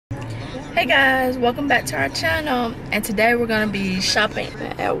Hey guys, welcome back to our channel, and today we're gonna be shopping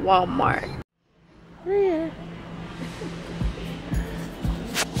at Walmart. Ria.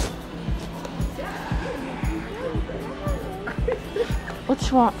 What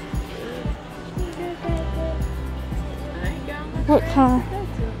you want? What kind?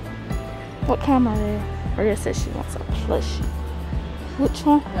 What kind are they? Ria said she wants a plushie. Which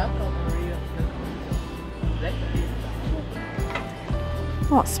one?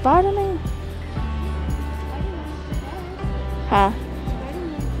 Want Spider-Man? Huh?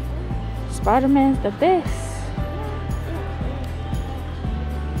 Spider-Man's the best.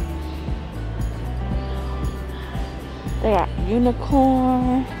 They got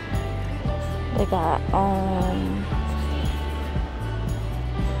unicorn. They got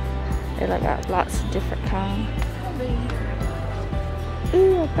they like got lots of different kinds.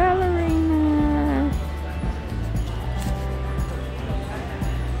 Ooh, a ballerina.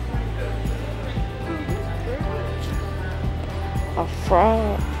 A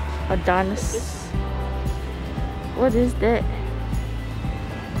frog, a dinosaur. What is that?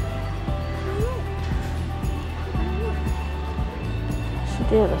 She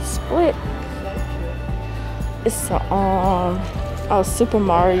did a split. It's a oh, Super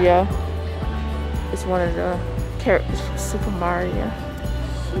Mario. It's one of the characters from Super Mario.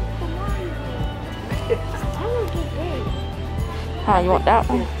 Super Mario. I want to get this. Huh, you want that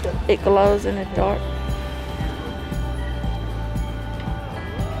one? It glows in the dark.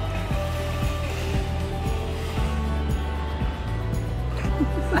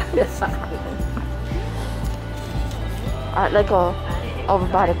 Alright, let's go over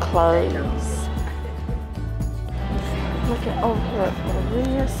by the clothes. Looking over here for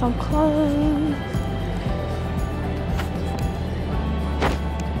Ria, some clothes.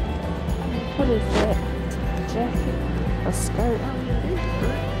 What is that? A jacket? A skirt?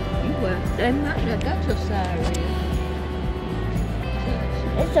 You wear that's your size, Ria.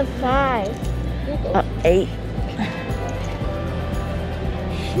 It's a 5. 8.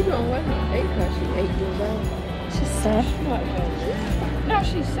 She don't wear no 8 because she's 8 years old. She's 7. No,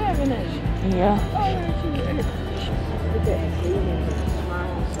 she's 7, ain't she? Yeah. Oh, she's 8. Look at that. It's a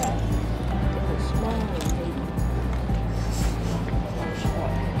small size. It's a small baby.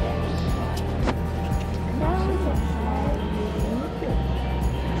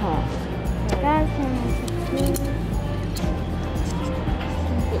 Huh. That's him.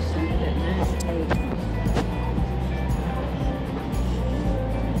 Put some of that nice 8.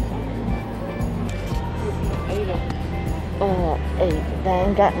 Oh, 8. They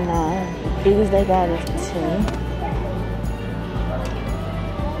ain't got 9. Biggest they got is 10.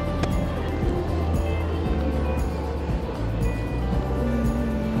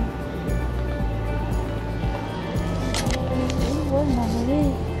 What none of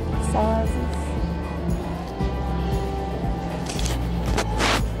these sizes?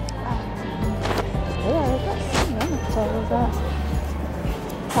 Yeah, they got some other clothes out.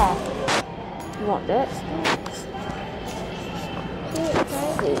 Huh? You want that stuff? Let's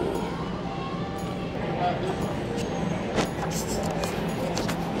see.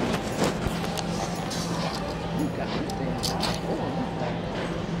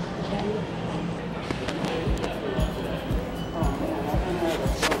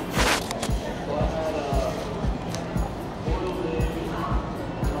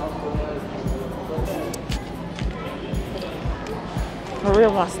 Maria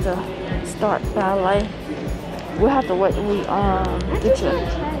wants to start ballet. We'll have to wait till we get you.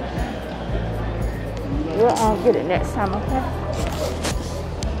 We'll get it next time, okay?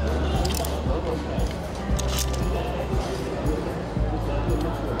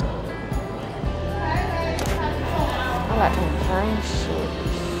 I like them green shorts.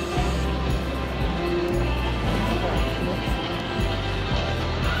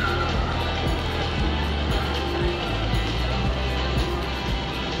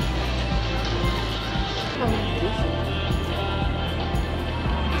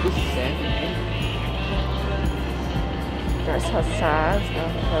 This is 7, 8. That's her size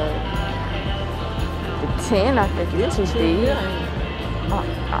and her. The 10, I think, is too big.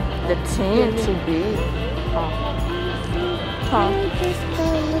 The 10 too big. Can we just go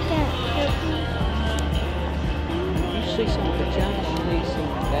look at You see some pajamas, you need some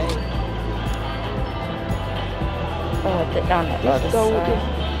bag. On the other Let's go with side.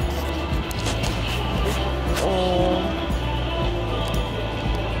 this.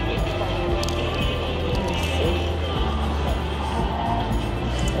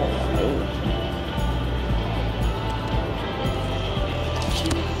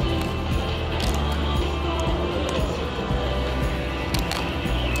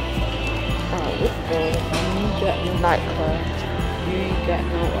 You ain't got no nightclub. You ain't got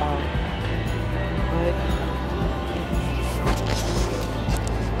no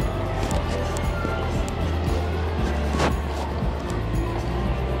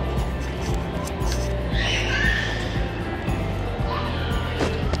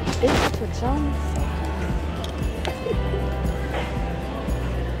It's pajamas.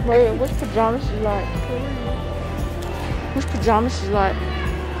 Wait, which pajamas you like? Which pajamas you like?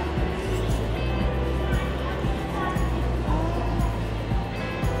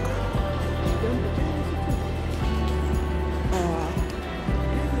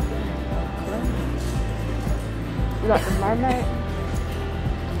 You like the mermaid?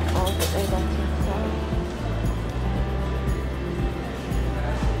 Oh, but they don't think so.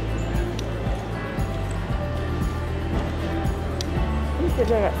 You said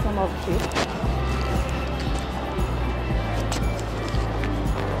they got some over here.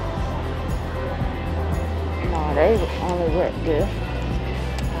 No, they only went there.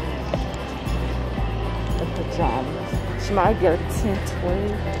 The pajamas. She might get a 10,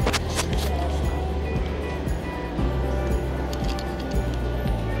 12.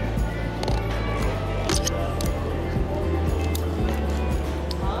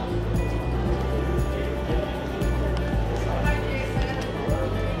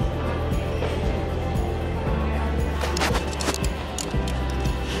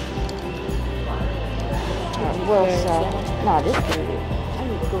 Well, so, no, this is good. I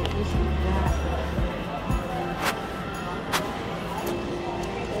need to go get some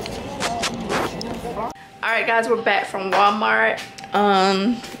Alright guys, we're back from Walmart.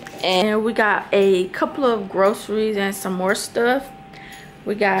 And we got a couple of groceries and some more stuff.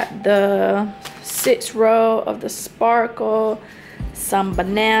 We got the 6 row of the sparkle, some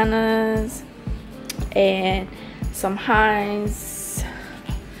bananas, and some Heinz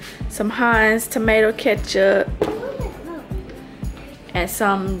tomato ketchup, and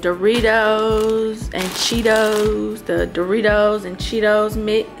some Doritos and Cheetos, the Doritos and Cheetos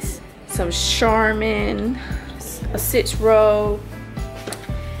mix, some Charmin, a 6 row,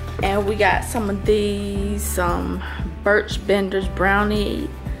 and we got some of these, some Birch Bender's brownie,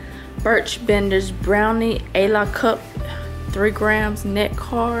 A La Cup, 3 grams net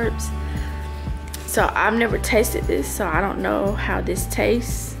carbs. So I've never tasted this, so I don't know how this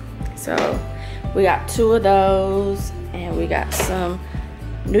tastes. So we got 2 of those, and we got some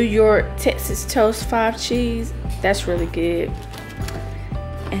New York Texas Toast 5 cheese. That's really good.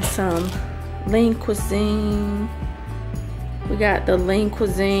 And some Lean Cuisine. We got the Lean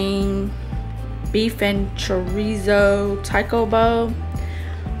Cuisine beef and chorizo taco bowl.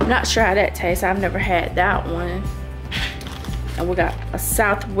 I'm not sure how that tastes. I've never had that one. And we got a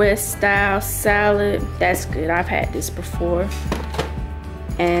Southwest style salad. That's good. I've had this before.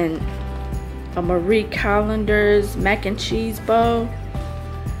 And a Marie Callender's mac and cheese bowl.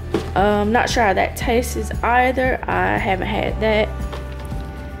 Not sure how that tastes either. I haven't had that.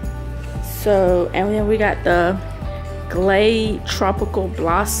 So, and then we got the Glade Tropical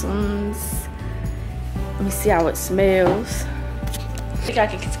Blossoms. Let me see how it smells. I think I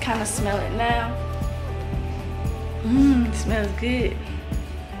can kind of smell it now. It smells good.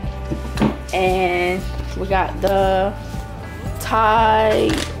 And we got the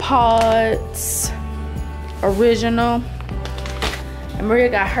Tide Pods Original. And Maria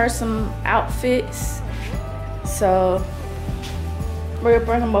got her some outfits. So, Maria,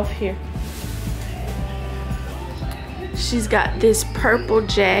 bring them over here. She's got this purple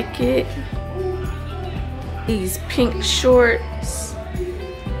jacket, these pink shorts,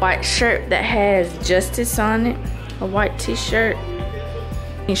 white shirt that has Justice on it, a white t-shirt,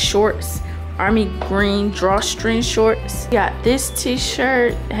 and shorts, army green drawstring shorts. Got this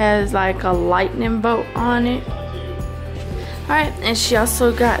t-shirt, has like a lightning bolt on it. Alright, and she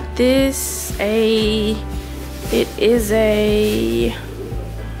also got this, I think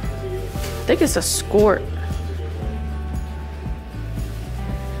it's a skirt.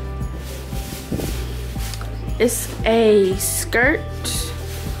 It's a skirt,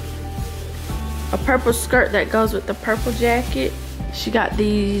 a purple skirt that goes with the purple jacket. She got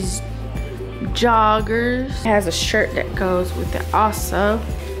these joggers. It has a shirt that goes with it also.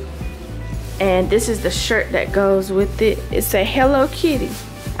 And this is the shirt that goes with it. It's a Hello Kitty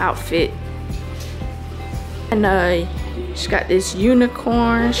outfit. And she got this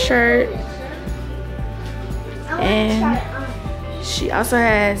unicorn shirt. And she also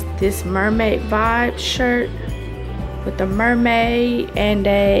has this mermaid vibe shirt with a mermaid and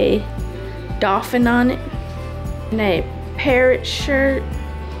a dolphin on it, and a parrot shirt,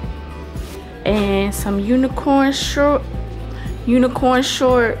 and some unicorn unicorn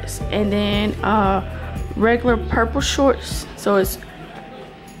shorts, and then regular purple shorts. So it's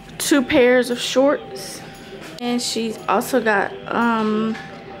 2 pairs of shorts. And she's also got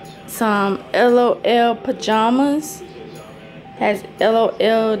some LOL pajamas. Has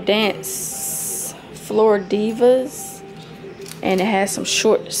LOL Dance Floor Divas, and it has some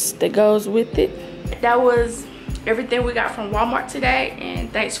shorts that goes with it. That was everything we got from Walmart today,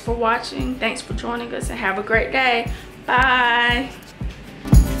 and thanks for watching. Thanks for joining us, and have a great day. Bye.